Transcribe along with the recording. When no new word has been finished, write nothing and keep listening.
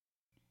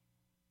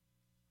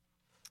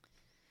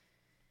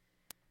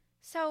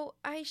So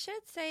I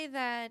should say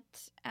that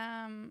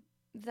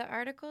the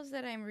articles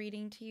that I'm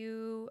reading to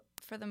you,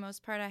 for the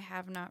most part, I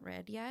have not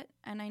read yet.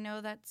 And I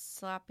know that's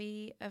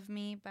sloppy of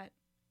me, but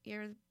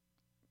you're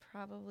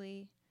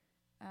probably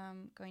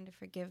going to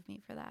forgive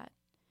me for that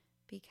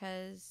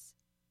because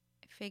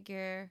I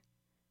figure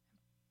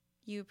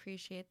you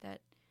appreciate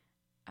that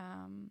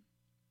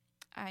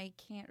I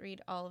can't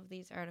read all of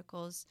these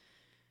articles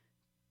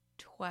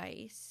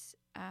twice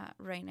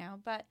right now.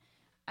 But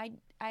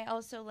I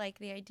also like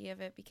the idea of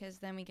it because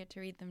then we get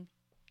to read them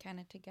kind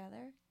of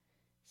together.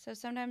 So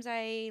sometimes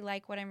I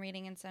like what I'm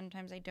reading and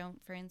sometimes I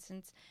don't. For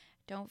instance,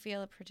 don't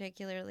feel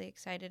particularly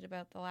excited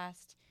about the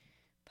last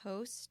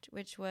post,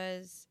 which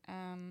was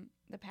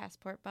the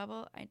passport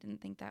bubble. I didn't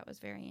think that was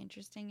very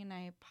interesting and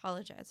I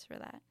apologize for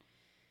that.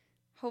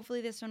 Hopefully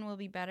this one will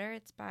be better.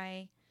 It's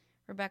by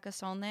Rebecca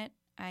Solnit.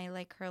 I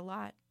like her a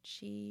lot.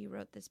 She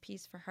wrote this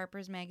piece for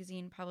Harper's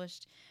Magazine,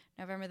 published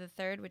November the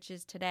 3rd, which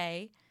is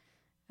today.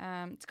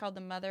 It's called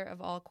The Mother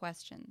of All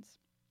Questions.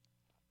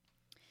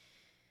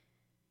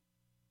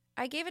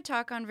 I gave a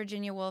talk on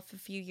Virginia Woolf a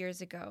few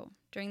years ago.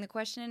 During the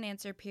question and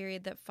answer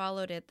period that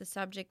followed it, the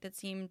subject that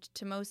seemed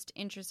to most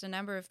interest a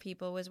number of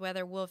people was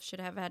whether Woolf should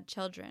have had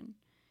children.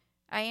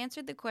 I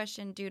answered the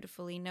question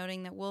dutifully,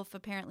 noting that Woolf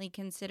apparently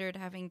considered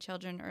having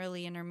children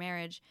early in her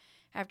marriage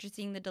after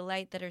seeing the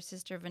delight that her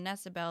sister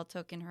Vanessa Bell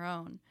took in her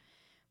own.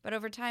 But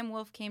over time,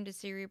 Woolf came to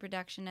see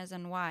reproduction as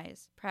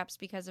unwise, perhaps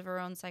because of her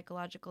own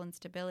psychological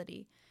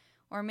instability.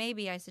 Or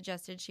maybe, I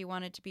suggested, she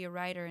wanted to be a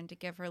writer and to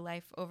give her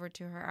life over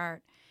to her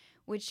art,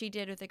 which she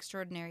did with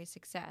extraordinary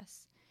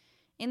success.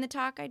 In the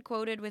talk, I'd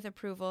quoted with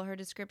approval her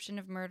description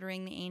of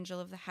murdering the angel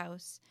of the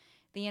house,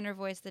 the inner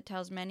voice that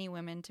tells many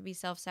women to be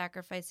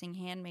self-sacrificing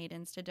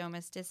handmaidens to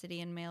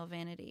domesticity and male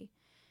vanity.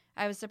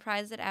 I was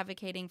surprised that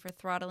advocating for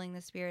throttling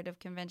the spirit of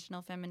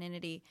conventional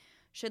femininity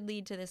should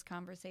lead to this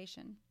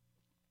conversation.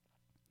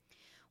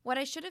 What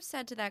I should have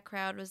said to that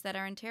crowd was that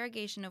our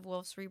interrogation of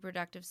Woolf's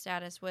reproductive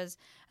status was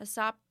a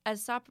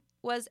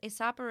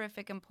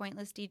soporific and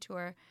pointless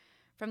detour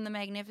from the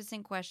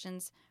magnificent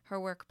questions her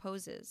work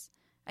poses.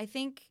 I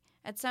think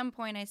at some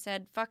point I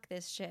said, "Fuck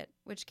this shit,"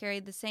 which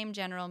carried the same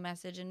general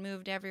message and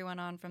moved everyone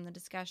on from the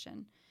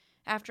discussion.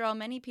 After all,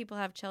 many people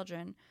have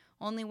children.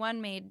 Only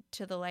one made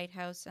to The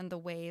Lighthouse and The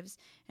Waves,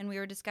 and we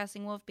were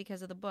discussing Woolf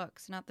because of the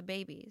books, not the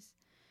babies.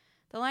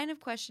 The line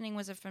of questioning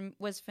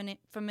was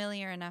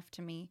familiar enough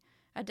to me.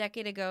 A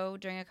decade ago,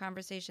 during a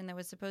conversation that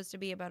was supposed to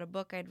be about a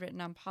book I'd written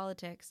on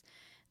politics,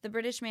 the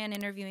British man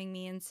interviewing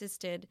me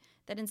insisted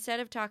that instead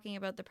of talking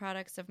about the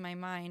products of my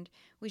mind,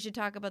 we should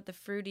talk about the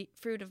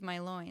fruit of my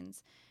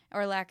loins,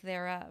 or lack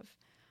thereof.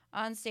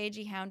 On stage,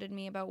 he hounded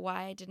me about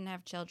why I didn't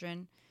have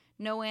children.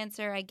 No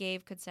answer I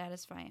gave could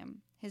satisfy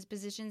him. His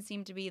position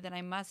seemed to be that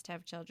I must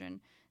have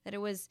children, that it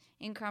was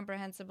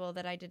incomprehensible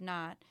that I did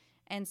not,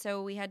 and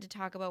so we had to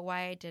talk about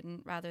why I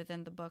didn't rather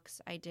than the books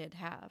I did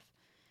have.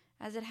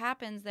 As it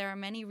happens, there are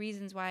many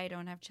reasons why I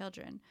don't have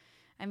children.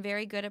 I'm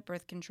very good at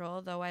birth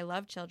control, though I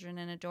love children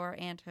and adore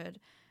aunthood.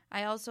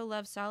 I also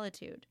love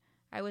solitude.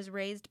 I was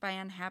raised by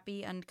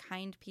unhappy,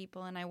 unkind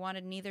people, and I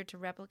wanted neither to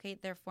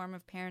replicate their form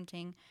of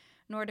parenting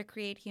nor to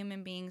create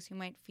human beings who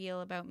might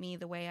feel about me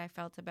the way I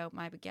felt about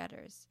my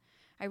begetters.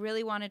 I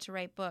really wanted to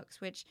write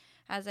books, which,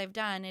 as I've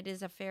done, it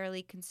is a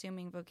fairly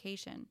consuming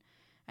vocation.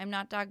 I'm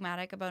not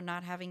dogmatic about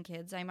not having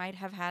kids. I might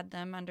have had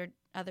them under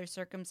other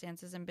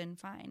circumstances and been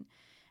fine,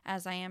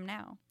 as I am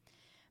now.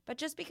 But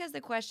just because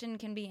the question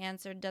can be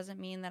answered doesn't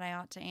mean that I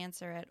ought to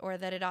answer it or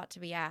that it ought to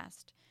be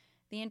asked.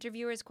 The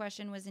interviewer's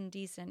question was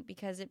indecent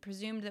because it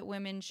presumed that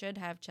women should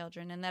have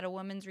children and that a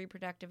woman's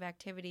reproductive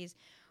activities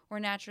were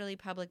naturally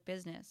public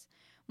business.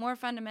 More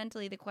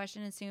fundamentally, the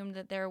question assumed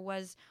that there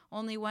was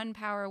only one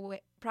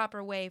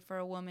proper way for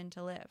a woman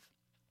to live.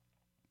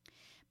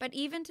 But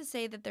even to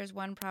say that there's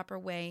one proper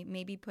way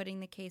may be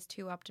putting the case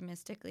too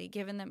optimistically,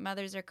 given that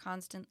mothers are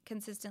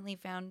consistently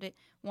found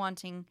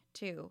wanting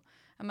to.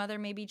 A mother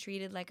may be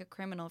treated like a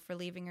criminal for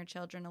leaving her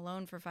children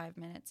alone for 5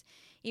 minutes,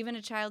 even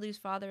a child whose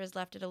father has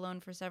left it alone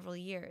for several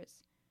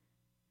years.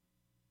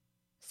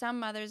 Some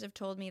mothers have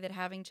told me that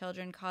having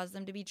children caused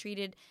them to be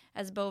treated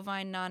as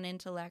bovine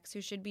non-intellects who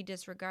should be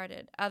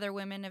disregarded. Other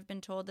women have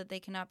been told that they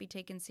cannot be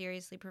taken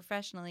seriously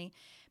professionally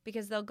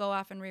because they'll go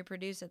off and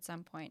reproduce at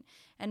some point.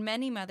 And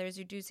many mothers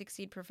who do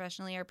succeed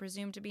professionally are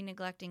presumed to be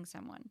neglecting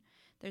someone.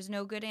 There's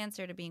no good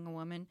answer to being a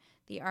woman.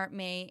 The art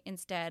may,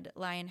 instead,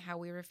 lie in how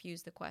we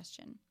refuse the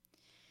question.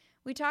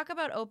 We talk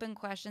about open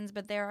questions,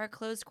 but there are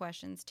closed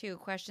questions, too,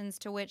 questions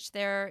to which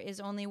there is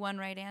only one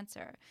right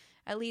answer,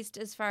 at least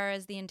as far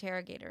as the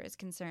interrogator is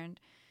concerned.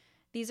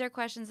 These are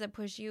questions that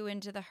push you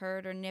into the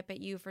herd or nip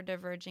at you for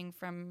diverging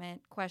from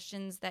it,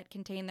 questions that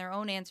contain their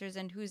own answers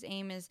and whose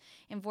aim is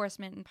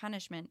enforcement and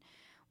punishment.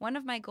 One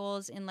of my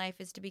goals in life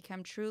is to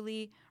become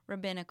truly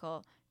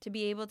rabbinical, to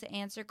be able to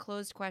answer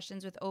closed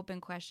questions with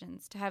open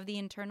questions, to have the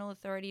internal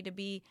authority to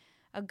be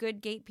a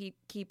good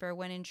gatekeeper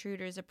when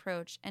intruders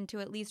approach, and to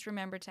at least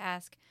remember to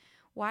ask,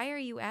 "Why are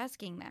you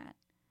asking that?"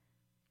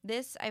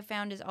 This, I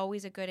found, is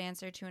always a good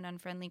answer to an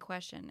unfriendly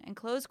question, and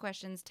closed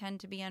questions tend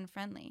to be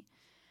unfriendly.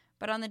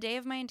 But on the day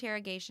of my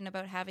interrogation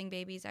about having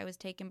babies, I was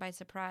taken by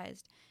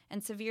surprise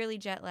and severely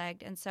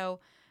jet-lagged, and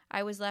so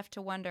I was left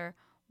to wonder,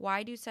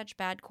 why do such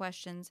bad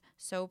questions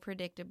so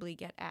predictably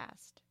get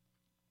asked?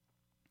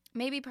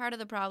 Maybe part of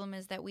the problem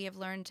is that we have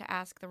learned to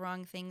ask the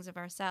wrong things of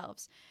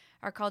ourselves.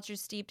 Our culture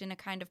is steeped in a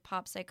kind of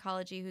pop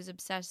psychology whose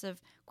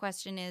obsessive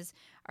question is,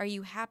 are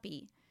you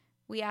happy?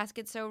 We ask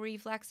it so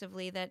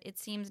reflexively that it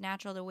seems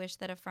natural to wish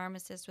that a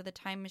pharmacist with a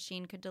time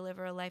machine could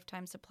deliver a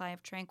lifetime supply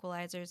of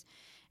tranquilizers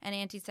and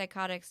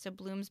antipsychotics to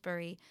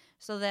Bloomsbury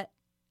so that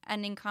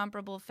an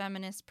incomparable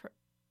feminist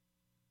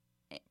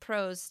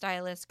prose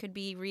stylist could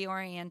be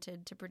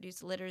reoriented to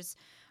produce litters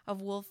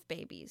of wolf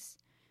babies.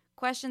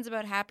 Questions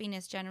about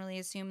happiness generally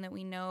assume that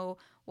we know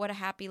what a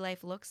happy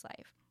life looks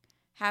like.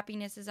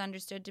 Happiness is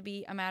understood to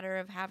be a matter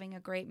of having a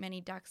great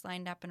many ducks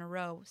lined up in a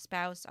row,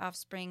 spouse,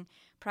 offspring,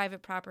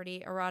 private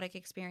property, erotic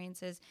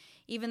experiences,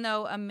 even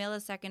though a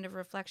millisecond of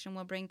reflection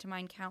will bring to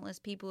mind countless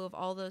people who have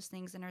all those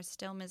things and are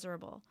still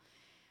miserable.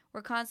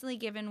 We're constantly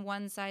given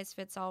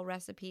one-size-fits-all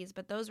recipes,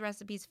 but those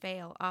recipes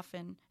fail,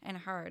 often, and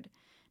hard.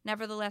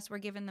 Nevertheless, we're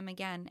given them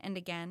again and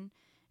again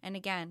and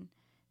again.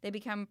 They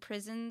become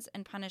prisons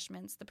and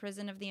punishments. The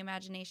prison of the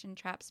imagination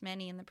traps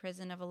many in the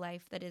prison of a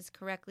life that is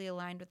correctly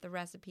aligned with the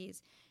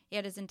recipes,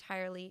 yet is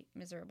entirely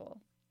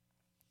miserable.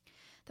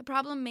 The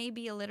problem may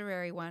be a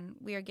literary one.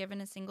 We are given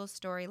a single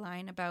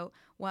storyline about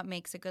what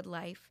makes a good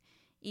life,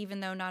 even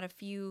though not a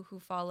few who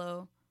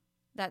follow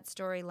that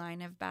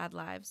storyline have bad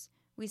lives.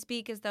 We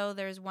speak as though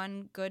there is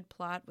one good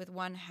plot with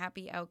one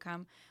happy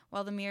outcome,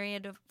 while the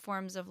myriad of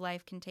forms of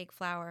life can take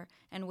flower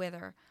and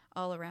wither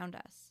all around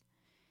us.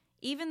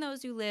 Even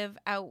those who live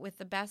out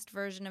the best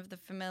version of the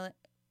familiar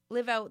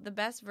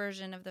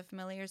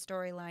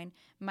storyline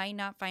might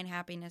not find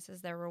happiness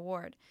as their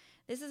reward.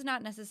 This is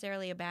not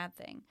necessarily a bad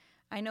thing.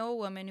 I know a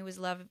woman who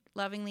was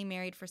lovingly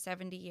married for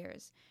 70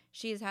 years.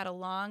 She has had a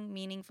long,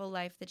 meaningful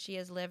life that she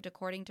has lived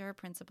according to her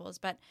principles,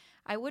 but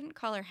I wouldn't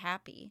call her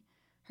happy.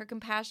 Her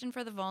compassion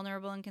for the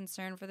vulnerable and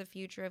concern for the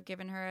future have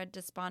given her a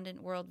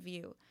despondent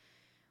worldview.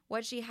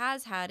 What she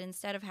has had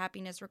instead of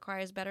happiness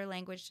requires better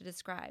language to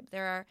describe.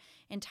 There are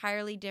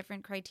entirely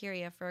different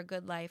criteria for a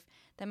good life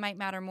that might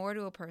matter more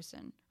to a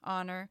person: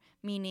 honor,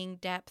 meaning,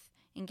 depth,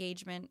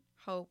 engagement,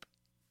 hope.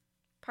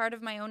 Part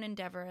of my own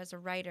endeavor as a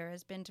writer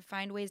has been to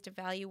find ways to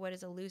value what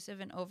is elusive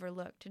and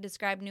overlooked, to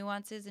describe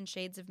nuances and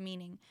shades of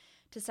meaning,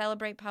 to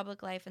celebrate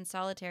public life and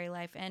solitary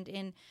life, and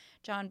in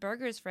John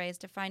Berger's phrase,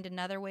 to find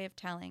another way of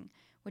telling,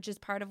 which is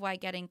part of why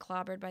getting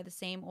clobbered by the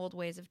same old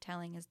ways of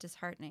telling is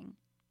disheartening.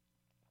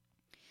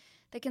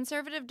 The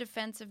conservative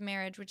defense of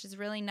marriage, which is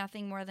really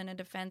nothing more than a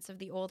defense of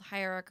the old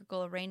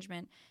hierarchical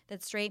arrangement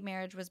that straight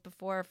marriage was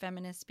before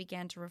feminists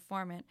began to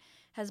reform it,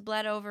 has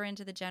bled over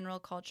into the general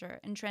culture,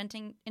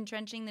 entrenching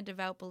the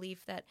devout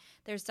belief that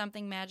there's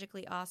something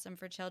magically awesome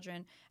for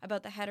children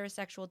about the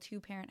heterosexual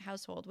two-parent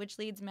household, which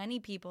leads many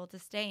people to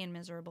stay in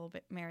miserable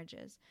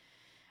marriages.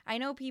 I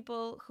know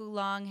people who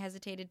long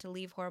hesitated to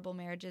leave horrible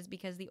marriages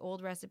because the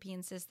old recipe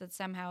insists that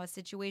somehow a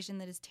situation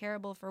that is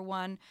terrible for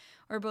one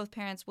or both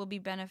parents will be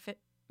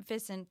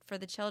beneficent for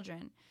the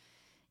children.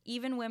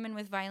 Even women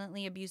with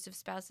violently abusive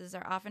spouses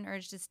are often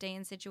urged to stay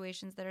in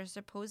situations that are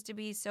supposed to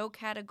be so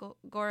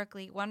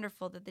categorically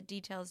wonderful that the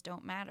details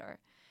don't matter.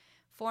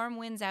 Form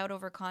wins out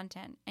over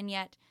content, and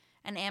yet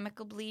an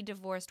amicably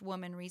divorced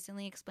woman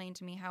recently explained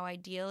to me how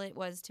ideal it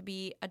was to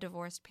be a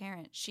divorced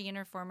parent. She and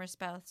her former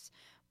spouse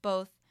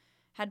both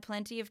had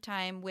plenty of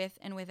time with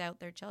and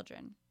without their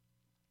children.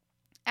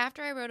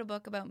 After I wrote a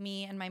book about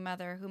me and my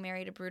mother, who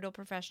married a brutal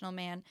professional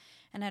man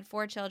and had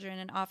 4 children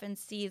and often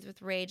seethed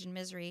with rage and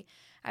misery,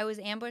 I was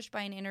ambushed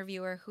by an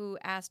interviewer who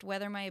asked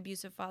whether my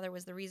abusive father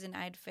was the reason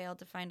I had failed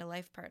to find a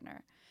life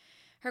partner.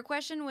 Her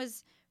question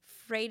was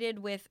freighted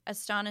with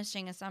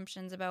astonishing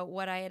assumptions about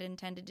what I had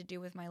intended to do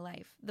with my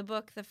life. The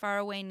book, The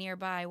Faraway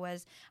Nearby,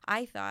 was,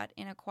 I thought,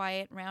 in a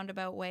quiet,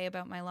 roundabout way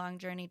about my long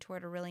journey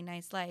toward a really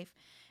nice life,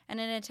 and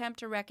an attempt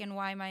to reckon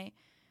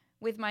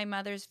with my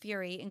mother's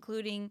fury,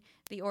 including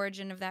the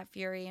origin of that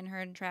fury and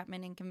her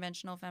entrapment in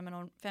conventional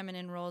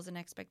feminine roles and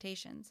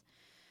expectations.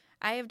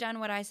 I have done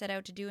what I set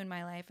out to do in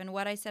my life, and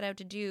what I set out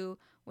to do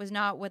was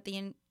not what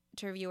the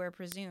interviewer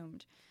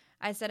presumed.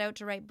 I set out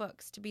to write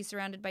books, to be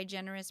surrounded by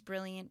generous,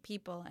 brilliant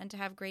people, and to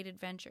have great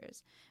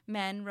adventures.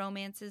 Men,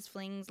 romances,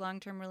 flings,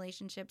 long-term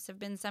relationships have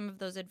been some of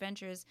those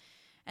adventures,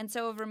 and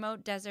so of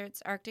remote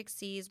deserts, Arctic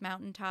seas,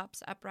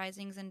 mountaintops,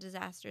 uprisings, and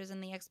disasters,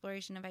 and the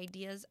exploration of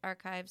ideas,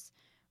 archives,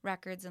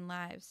 records, and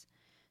lives.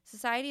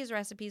 Society's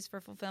recipes for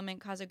fulfillment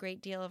cause a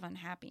great deal of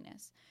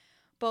unhappiness,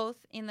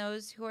 both in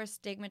those who are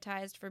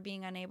stigmatized for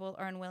being unable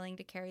or unwilling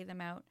to carry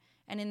them out,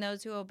 and in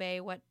those who obey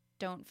but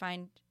don't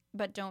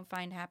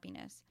find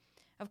happiness.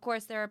 Of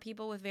course, there are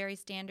people with very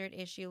standard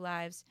issue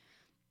lives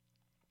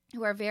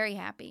who are very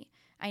happy.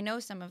 I know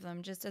some of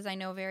them, just as I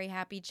know very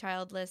happy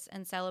childless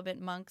and celibate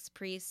monks,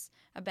 priests,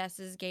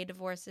 abbesses, gay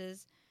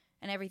divorces,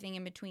 and everything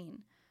in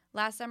between.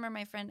 Last summer,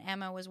 my friend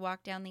Emma was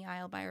walked down the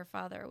aisle by her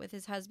father, with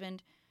his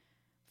husband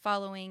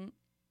following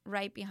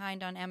right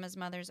behind on Emma's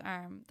mother's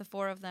arm. The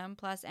four of them,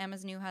 plus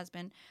Emma's new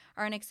husband,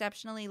 are an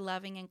exceptionally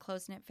loving and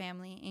close-knit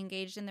family,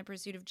 engaged in the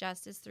pursuit of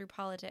justice through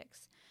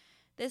politics.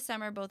 This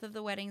summer, both of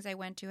the weddings I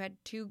went to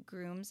had 2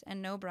 grooms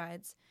and no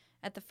brides.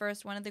 At the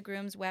first, one of the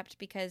grooms wept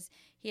because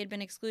he had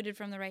been excluded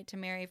from the right to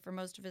marry for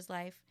most of his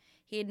life.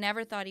 He had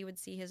never thought he would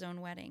see his own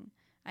wedding.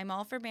 I'm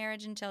all for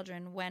marriage and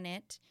children when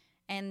it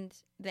and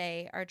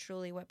they are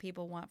truly what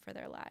people want for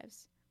their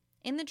lives.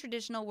 In the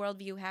traditional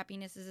worldview,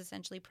 happiness is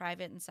essentially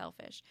private and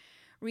selfish.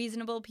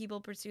 Reasonable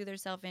people pursue their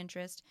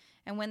self-interest,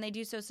 and when they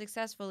do so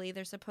successfully,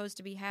 they're supposed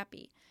to be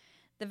happy.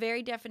 The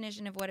very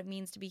definition of what it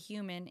means to be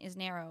human is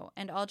narrow,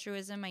 and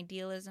altruism,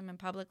 idealism, and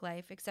public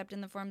life, except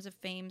in the forms of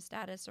fame,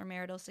 status, or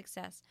marital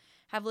success,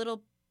 have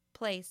little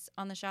place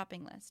on the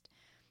shopping list.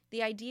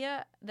 The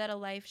idea that a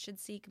life should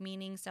seek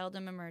meaning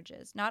seldom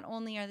emerges. Not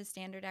only are the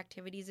standard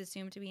activities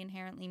assumed to be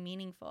inherently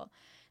meaningful,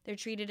 they're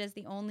treated as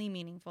the only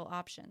meaningful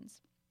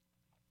options.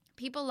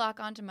 People lock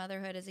onto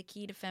motherhood as a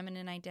key to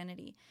feminine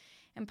identity,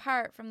 in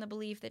part from the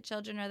belief that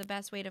children are the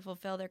best way to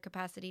fulfill their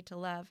capacity to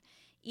love,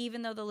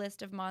 even though the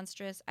list of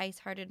monstrous,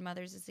 ice-hearted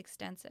mothers is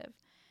extensive.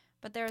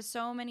 But there are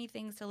so many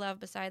things to love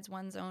besides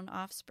one's own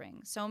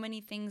offspring, so many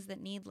things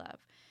that need love,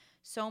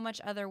 so much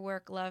other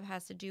work love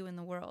has to do in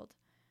the world.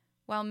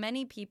 While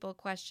many people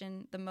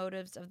question the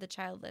motives of the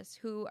childless,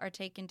 who are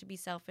taken to be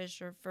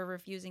selfish or for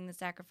refusing the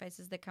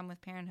sacrifices that come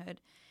with parenthood,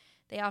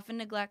 they often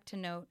neglect to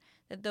note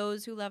that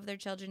those who love their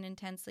children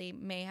intensely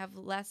may have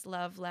less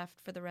love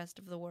left for the rest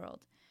of the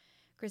world.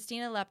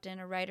 Christina Lupton,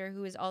 a writer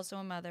who is also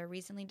a mother,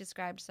 recently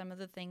described some of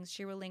the things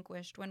she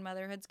relinquished when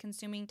motherhood's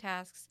consuming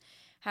tasks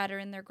had her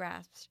in their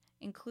grasp,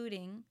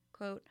 including,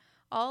 quote,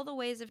 all the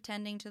ways of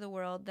tending to the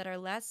world that are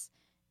less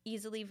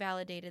easily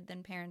validated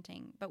than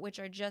parenting, but which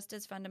are just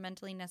as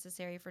fundamentally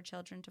necessary for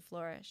children to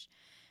flourish.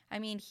 I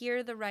mean,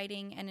 here the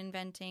writing and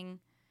inventing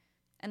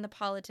and the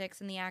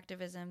politics and the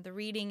activism, the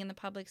reading and the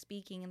public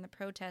speaking and the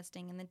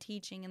protesting and the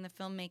teaching and the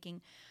filmmaking,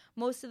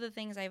 most of the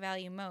things I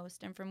value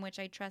most and from which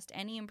I trust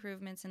any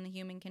improvements in the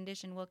human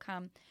condition will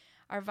come,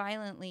 are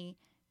violently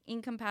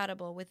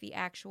incompatible with the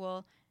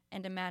actual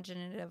and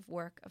imaginative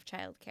work of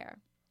childcare.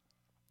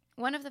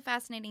 One of the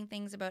fascinating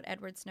things about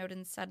Edward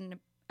Snowden's sudden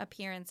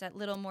appearance at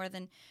little more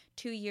than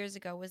 2 years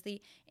ago was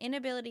the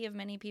inability of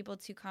many people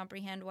to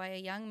comprehend why a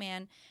young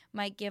man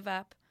might give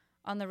up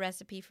on the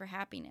recipe for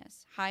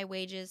happiness, high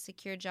wages,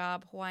 secure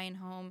job, Hawaiian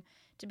home,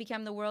 to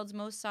become the world's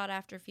most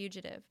sought-after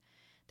fugitive.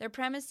 Their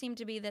premise seemed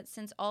to be that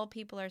since all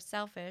people are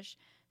selfish,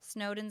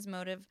 Snowden's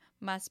motive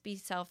must be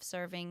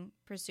self-serving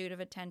pursuit of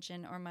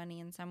attention or money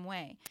in some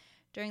way.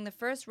 During the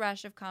first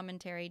rush of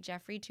commentary,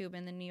 Jeffrey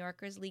Toobin, the New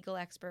Yorker's legal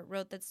expert,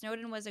 wrote that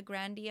Snowden was a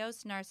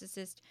grandiose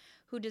narcissist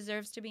who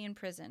deserves to be in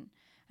prison.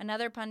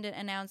 Another pundit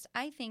announced,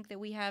 I think that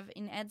we have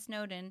in Ed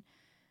Snowden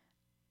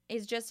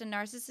is just a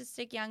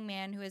narcissistic young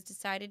man who has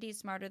decided he's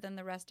smarter than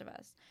the rest of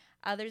us.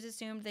 Others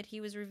assumed that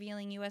he was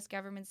revealing U.S.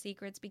 government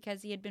secrets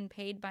because he had been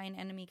paid by an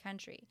enemy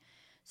country.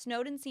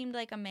 Snowden seemed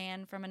like a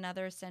man from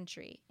another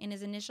century. In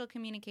his initial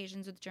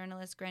communications with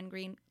journalist Glenn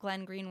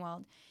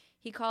Greenwald,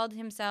 he called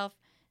himself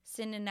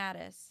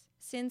Cincinnatus,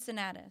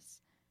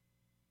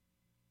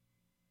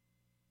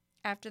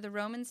 after the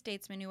Roman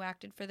statesman who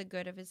acted for the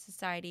good of his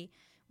society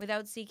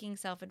without seeking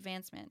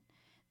self-advancement.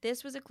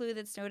 This was a clue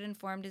that Snowden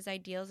formed his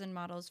ideals and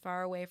models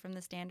far away from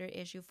the standard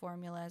issue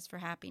formulas for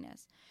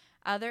happiness.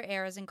 Other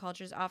eras and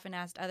cultures often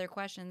asked other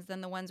questions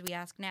than the ones we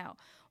ask now.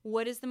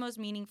 What is the most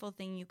meaningful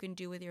thing you can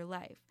do with your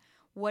life?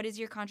 What is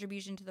your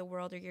contribution to the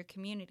world or your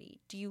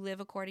community? Do you live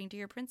according to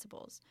your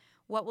principles?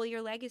 What will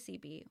your legacy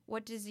be?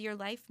 What does your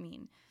life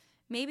mean?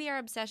 Maybe our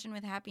obsession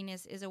with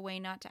happiness is a way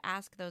not to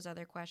ask those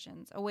other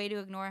questions, a way to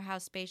ignore how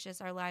spacious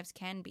our lives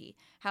can be,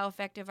 how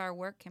effective our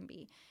work can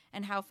be,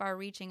 and how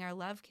far-reaching our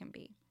love can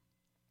be.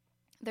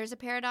 There's a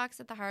paradox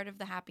at the heart of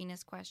the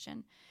happiness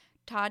question.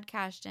 Todd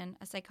Kashdan,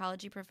 a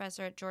psychology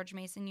professor at George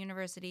Mason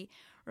University,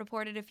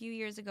 reported a few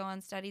years ago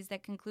on studies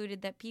that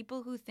concluded that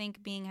people who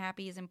think being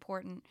happy is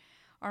important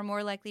are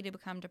more likely to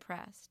become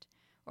depressed.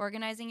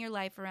 Organizing your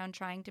life around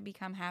trying to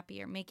become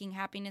happier, making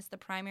happiness the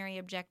primary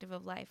objective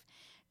of life,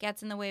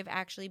 gets in the way of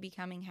actually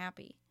becoming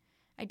happy.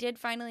 I did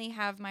finally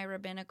have my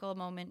rabbinical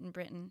moment in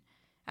Britain.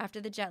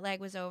 After the jet lag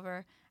was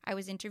over, I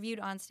was interviewed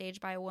on stage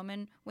by a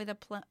woman with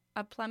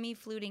a plummy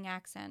fluting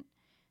accent.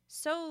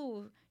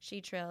 So,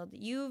 she trilled,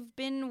 you've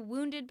been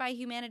wounded by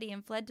humanity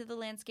and fled to the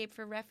landscape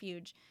for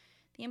refuge.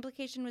 The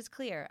implication was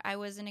clear. I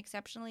was an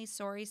exceptionally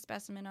sorry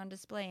specimen on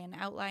display, an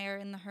outlier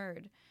in the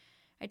herd.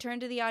 I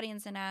turned to the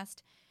audience and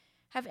asked,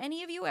 have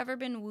any of you ever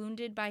been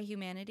wounded by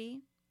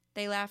humanity?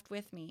 They laughed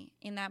with me.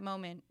 In that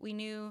moment, we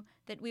knew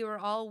that we were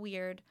all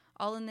weird,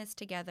 all in this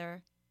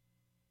together,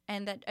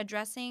 and that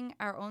addressing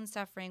our own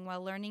suffering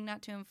while learning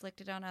not to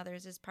inflict it on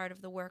others is part of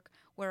the work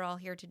we're all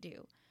here to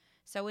do.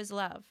 So is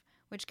love,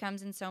 which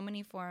comes in so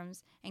many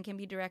forms and can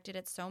be directed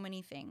at so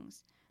many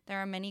things. There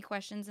are many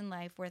questions in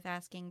life worth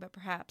asking, but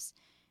perhaps,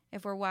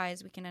 if we're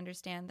wise, we can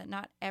understand that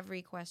not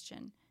every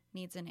question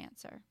needs an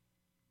answer.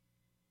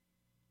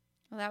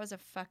 Well, that was a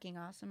fucking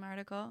awesome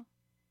article.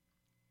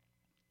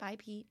 Bye,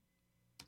 Pete.